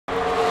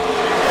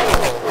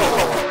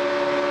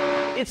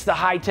It's the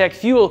high-tech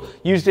fuel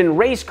used in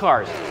race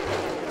cars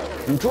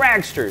and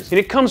dragsters, and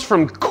it comes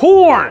from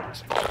corn.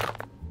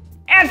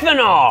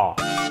 Ethanol!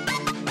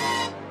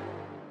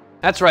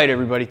 That's right,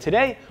 everybody.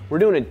 Today, we're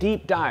doing a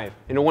deep dive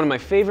into one of my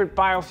favorite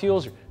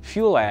biofuels or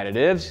fuel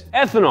additives,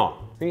 ethanol.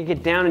 We're gonna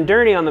get down and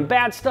dirty on the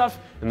bad stuff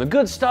and the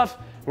good stuff,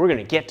 and we're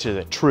gonna get to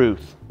the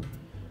truth.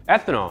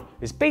 Ethanol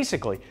is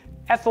basically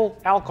ethyl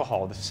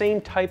alcohol, the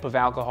same type of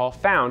alcohol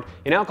found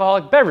in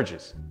alcoholic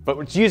beverages, but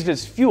it's used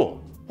as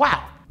fuel.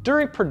 Wow!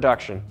 During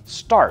production,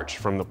 starch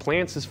from the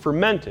plants is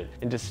fermented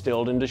and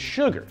distilled into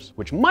sugars,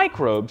 which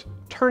microbes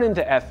turn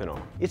into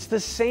ethanol. It's the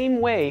same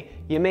way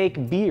you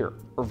make beer,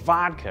 or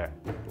vodka,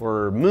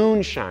 or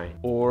moonshine,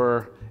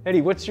 or,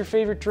 Eddie, what's your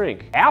favorite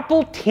drink?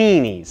 Apple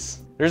teenies.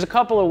 There's a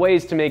couple of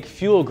ways to make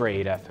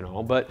fuel-grade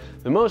ethanol, but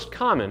the most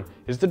common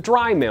is the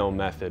dry mill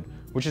method,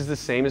 which is the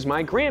same as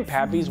my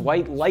grandpappy's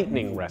white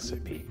lightning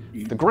recipe.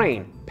 The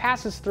grain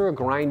passes through a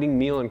grinding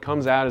mill and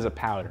comes out as a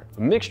powder.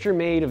 A mixture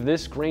made of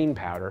this grain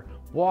powder,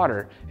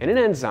 water, and an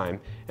enzyme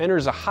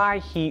enters a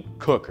high-heat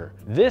cooker.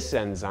 This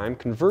enzyme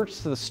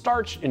converts the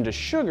starch into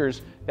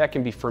sugars that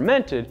can be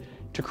fermented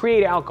to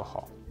create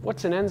alcohol.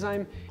 What's an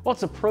enzyme? Well,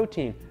 it's a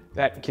protein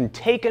that can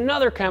take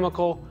another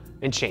chemical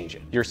and change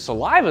it. Your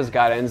saliva's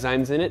got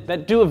enzymes in it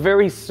that do a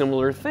very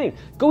similar thing.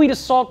 Go eat a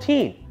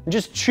saltine and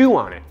just chew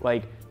on it,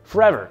 like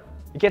forever.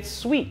 It gets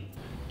sweet.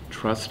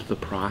 Trust the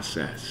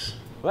process.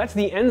 Well, that's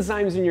the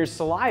enzymes in your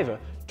saliva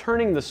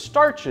turning the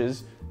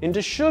starches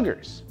into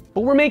sugars.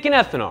 But we're making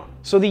ethanol.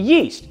 So the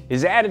yeast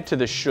is added to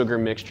the sugar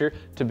mixture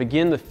to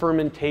begin the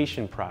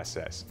fermentation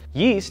process.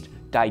 Yeast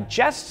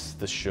digests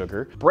the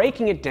sugar,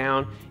 breaking it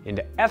down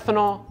into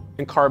ethanol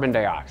and carbon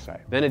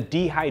dioxide. Then a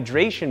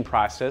dehydration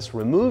process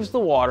removes the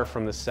water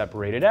from the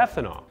separated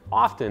ethanol.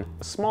 Often,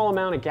 a small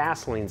amount of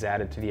gasoline is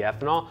added to the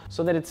ethanol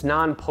so that it's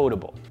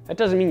non-potable. That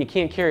doesn't mean you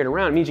can't carry it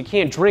around, it means you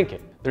can't drink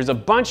it. There's a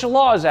bunch of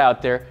laws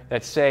out there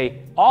that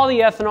say all the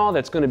ethanol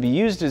that's going to be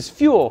used as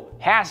fuel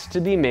has to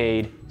be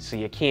made so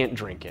you can't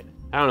drink it.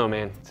 I don't know,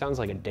 man. It sounds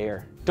like a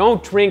dare.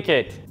 Don't drink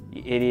it,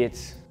 you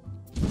idiots.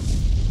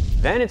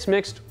 Then it's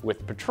mixed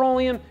with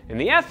petroleum and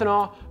the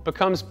ethanol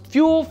becomes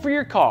fuel for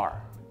your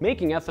car.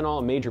 Making ethanol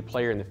a major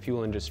player in the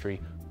fuel industry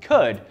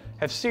could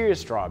have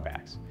serious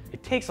drawbacks.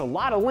 It takes a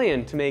lot of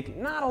land to make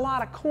not a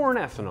lot of corn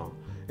ethanol,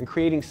 and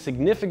creating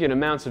significant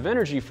amounts of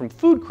energy from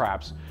food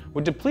crops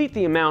would deplete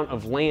the amount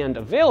of land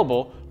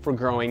available for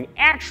growing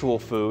actual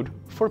food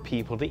for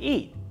people to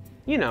eat.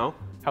 You know,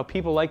 how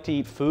people like to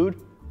eat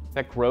food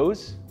that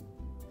grows?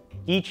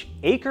 Each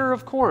acre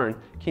of corn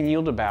can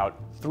yield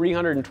about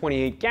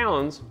 328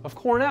 gallons of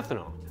corn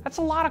ethanol. That's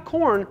a lot of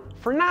corn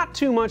for not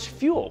too much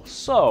fuel,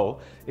 so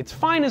it's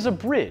fine as a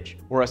bridge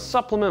or a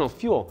supplemental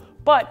fuel,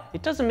 but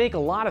it doesn't make a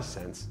lot of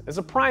sense as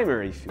a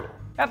primary fuel.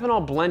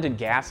 Ethanol blended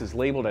gas is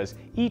labeled as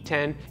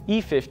E10,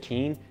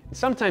 E15, and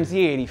sometimes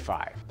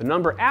E85. The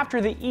number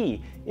after the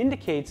E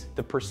indicates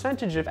the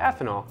percentage of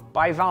ethanol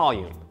by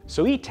volume.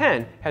 So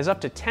E10 has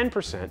up to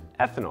 10%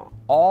 ethanol.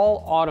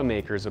 All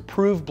automakers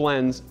approve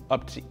blends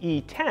up to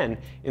E10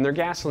 in their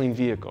gasoline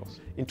vehicles.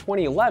 In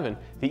 2011,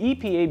 the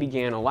EPA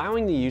began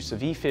allowing the use of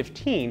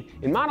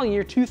E15 in model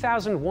year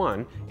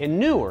 2001 in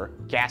newer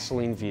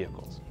gasoline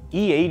vehicles.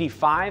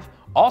 E85,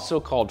 also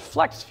called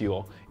flex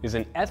fuel, is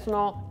an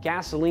ethanol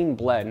gasoline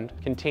blend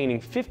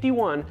containing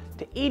 51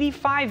 to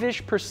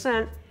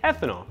 85-ish%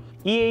 ethanol.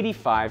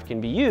 E85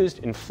 can be used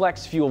in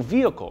flex fuel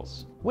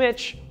vehicles,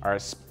 which are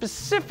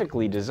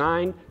specifically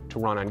designed to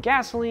run on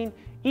gasoline,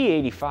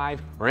 E85,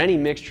 or any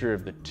mixture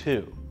of the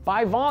two.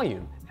 By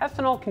volume,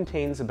 ethanol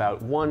contains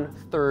about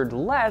 1/3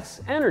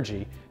 less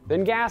energy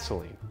than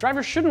gasoline.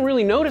 Drivers shouldn't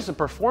really notice a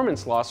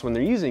performance loss when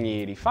they're using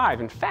E85.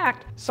 In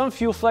fact, some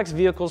fuel flex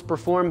vehicles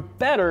perform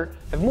better,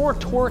 have more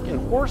torque and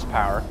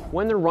horsepower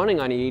when they're running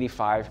on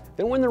E85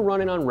 than when they're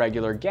running on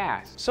regular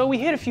gas. So we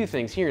hit a few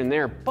things here and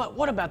there, but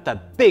what about the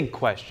big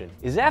question?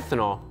 Is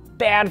ethanol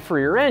bad for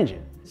your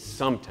engine?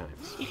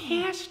 Sometimes. It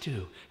has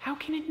to. How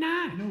can it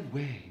not? No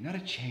way, not a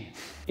chance.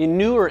 In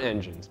newer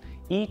engines,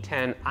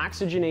 E10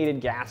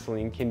 oxygenated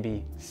gasoline can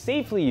be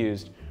safely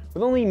used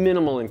with only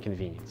minimal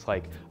inconvenience,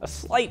 like a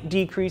slight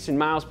decrease in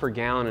miles per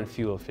gallon and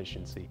fuel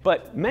efficiency.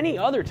 But many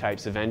other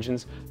types of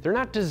engines, they're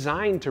not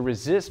designed to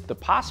resist the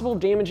possible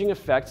damaging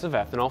effects of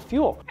ethanol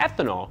fuel.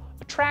 Ethanol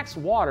attracts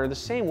water the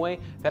same way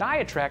that I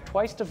attract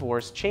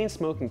twice-divorced,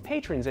 chain-smoking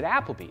patrons at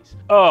Applebee's.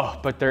 Oh,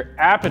 but their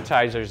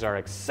appetizers are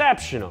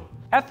exceptional.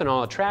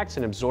 Ethanol attracts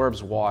and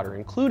absorbs water,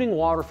 including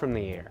water from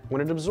the air.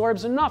 When it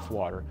absorbs enough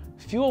water,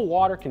 fuel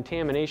water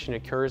contamination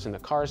occurs in the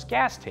car's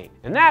gas tank,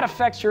 and that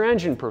affects your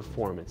engine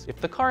performance.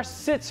 If the car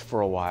sits for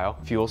a while,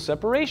 fuel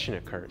separation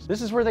occurs.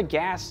 This is where the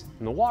gas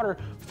and the water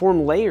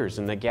form layers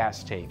in the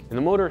gas tank, and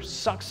the motor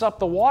sucks up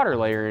the water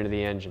layer into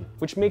the engine,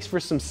 which makes for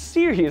some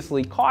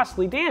seriously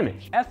costly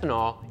damage.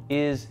 Ethanol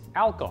is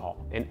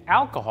alcohol, and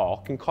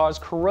alcohol can cause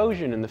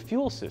corrosion in the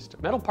fuel system.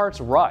 Metal parts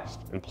rust,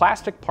 and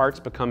plastic parts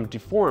become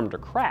deformed or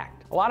cracked.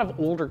 A lot of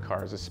older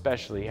cars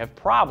especially have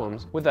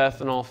problems with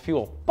ethanol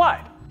fuel,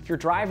 but if you're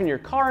driving your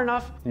car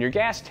enough and your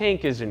gas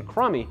tank isn't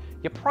crummy,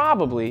 you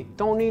probably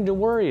don't need to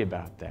worry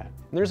about that.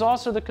 And there's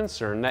also the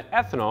concern that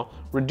ethanol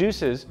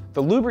reduces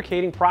the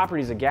lubricating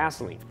properties of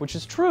gasoline, which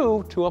is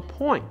true to a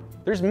point.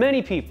 There's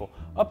many people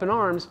up in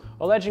arms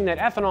alleging that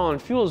ethanol in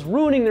fuel is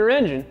ruining their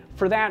engine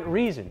for that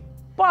reason.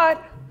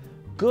 But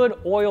good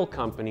oil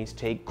companies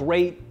take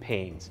great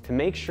pains to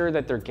make sure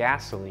that their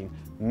gasoline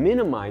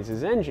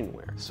minimizes engine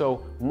wear.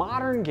 So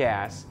modern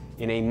gas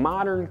in a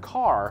modern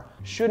car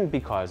shouldn't be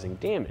causing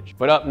damage.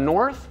 But up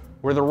north,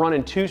 where they're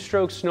running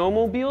two-stroke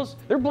snowmobiles,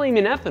 they're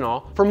blaming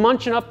ethanol for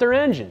munching up their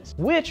engines,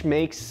 which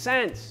makes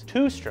sense.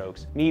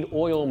 Two-strokes need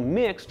oil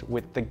mixed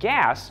with the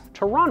gas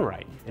to run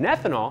right, and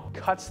ethanol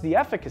cuts the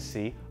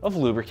efficacy of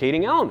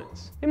lubricating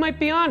elements. They might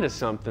be onto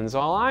something's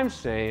all I'm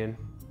saying.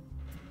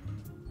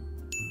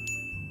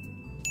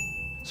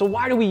 So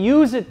why do we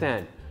use it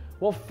then?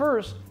 Well,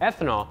 first,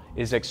 ethanol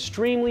is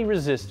extremely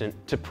resistant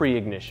to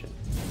pre-ignition.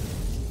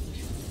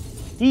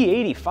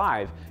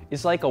 E85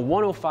 is like a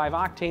 105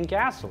 octane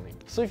gasoline.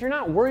 So if you're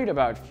not worried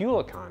about fuel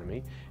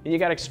economy and you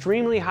got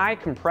extremely high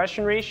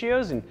compression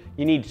ratios and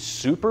you need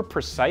super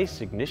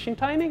precise ignition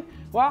timing,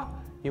 well,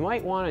 you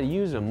might want to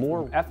use a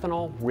more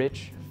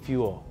ethanol-rich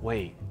fuel.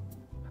 Wait,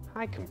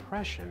 high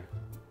compression?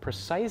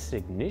 Precise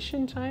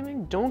ignition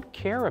timing? Don't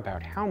care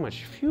about how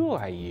much fuel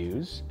I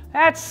use?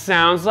 That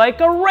sounds like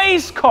a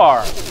race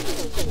car!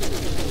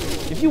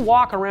 If you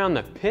walk around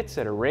the pits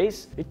at a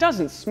race, it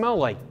doesn't smell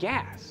like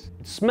gas.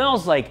 It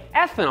smells like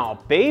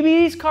ethanol,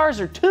 baby! These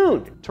cars are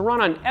tuned to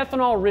run on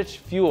ethanol-rich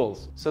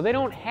fuels, so they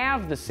don't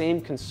have the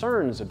same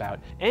concerns about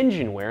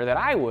engine wear that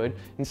I would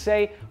in,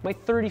 say, my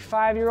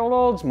 35-year-old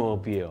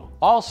Oldsmobile.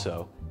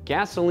 Also,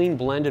 gasoline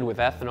blended with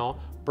ethanol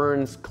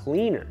burns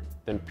cleaner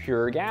than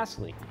pure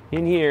gasoline.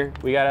 In here,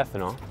 we got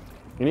ethanol,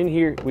 and in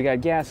here, we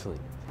got gasoline.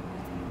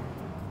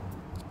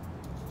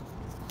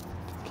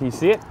 Can you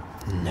see it?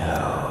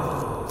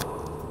 No.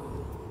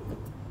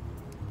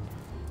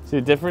 See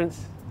the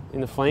difference in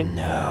the flame?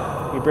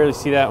 No. You can barely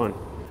see that one.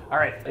 All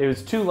right, it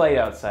was too light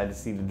outside to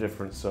see the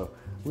difference, so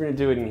we're gonna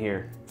do it in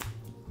here.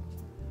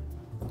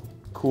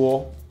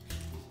 Cool.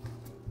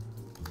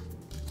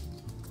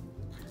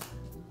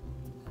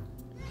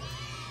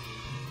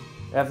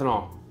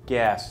 Ethanol,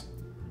 gas.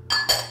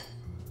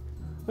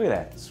 Look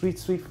at that, sweet,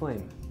 sweet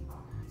flame.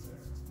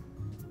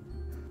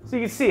 So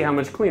you can see how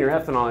much cleaner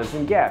ethanol is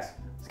than gas.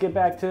 Let's get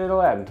back to the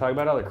lab and talk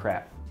about other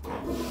crap.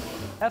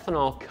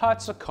 Ethanol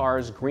cuts a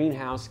car's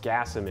greenhouse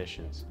gas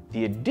emissions.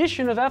 The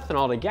addition of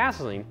ethanol to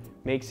gasoline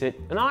makes it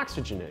an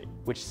oxygenate,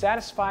 which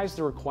satisfies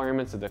the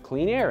requirements of the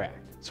Clean Air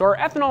Act. So our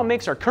ethanol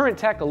makes our current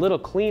tech a little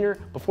cleaner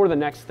before the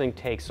next thing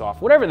takes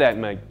off, whatever that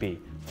might be.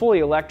 Fully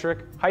electric,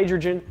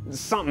 hydrogen,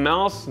 something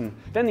else, and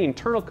then the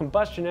internal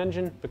combustion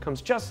engine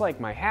becomes just like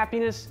my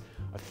happiness,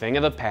 a thing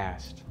of the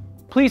past.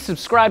 Please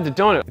subscribe to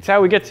Donut. It's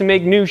how we get to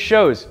make new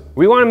shows.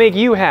 We want to make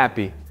you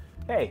happy.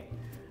 Hey,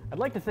 I'd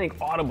like to thank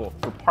Audible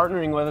for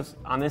partnering with us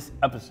on this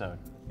episode.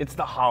 It's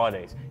the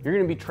holidays. You're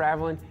gonna be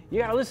traveling. You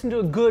gotta listen to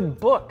a good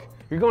book.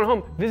 You're going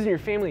home, visiting your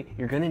family.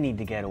 You're gonna need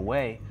to get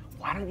away.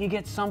 Why don't you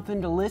get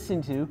something to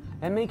listen to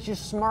that makes you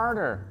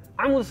smarter?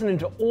 I'm listening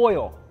to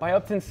Oil by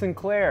Upton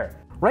Sinclair.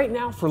 Right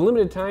now, for a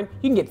limited time,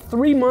 you can get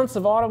 3 months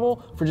of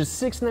Audible for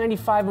just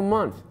 $6.95 a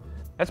month.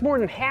 That's more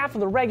than half of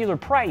the regular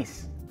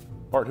price.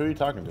 Bart, who are you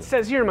talking to? It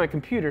says here on my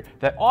computer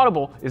that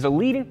Audible is a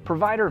leading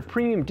provider of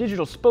premium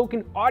digital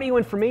spoken audio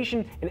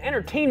information and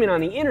entertainment on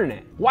the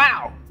internet.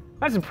 Wow,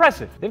 that's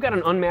impressive. They've got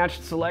an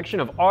unmatched selection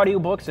of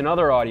audiobooks and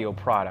other audio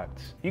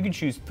products. You can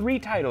choose 3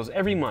 titles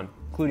every month,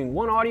 including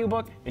 1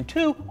 audiobook and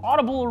 2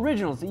 Audible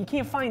originals that you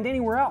can't find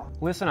anywhere else.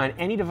 Listen on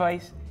any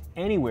device,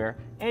 anywhere,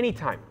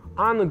 anytime,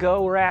 on the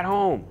go or at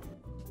home.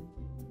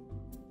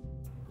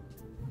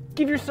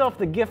 Give yourself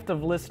the gift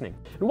of listening.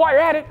 And while you're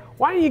at it,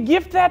 why don't you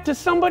gift that to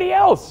somebody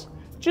else?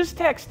 Just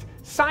text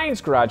Science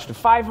Garage to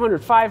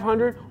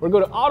 500-500 or go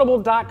to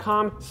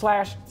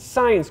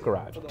audible.com/Science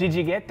Garage. Did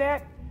you get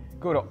that?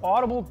 Go to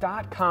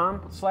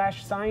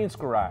audible.com/Science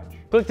Garage.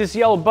 Click this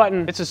yellow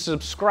button. It's a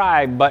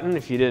subscribe button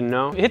if you didn't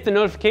know. Hit the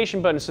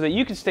notification button so that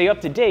you can stay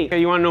up to date. If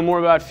you want to know more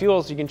about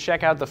fuels, you can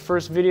check out the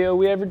first video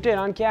we ever did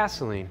on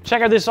gasoline.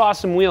 Check out this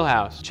awesome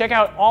wheelhouse. Check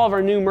out all of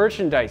our new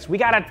merchandise. We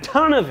got a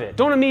ton of it.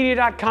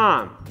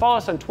 DonutMedia.com. Follow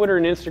us on Twitter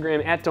and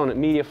Instagram at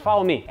DonutMedia.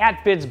 Follow me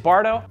at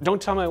BidsBardo.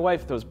 Don't tell my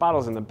wife those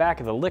bottles in the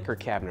back of the liquor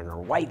cabinet are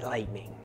white lightning.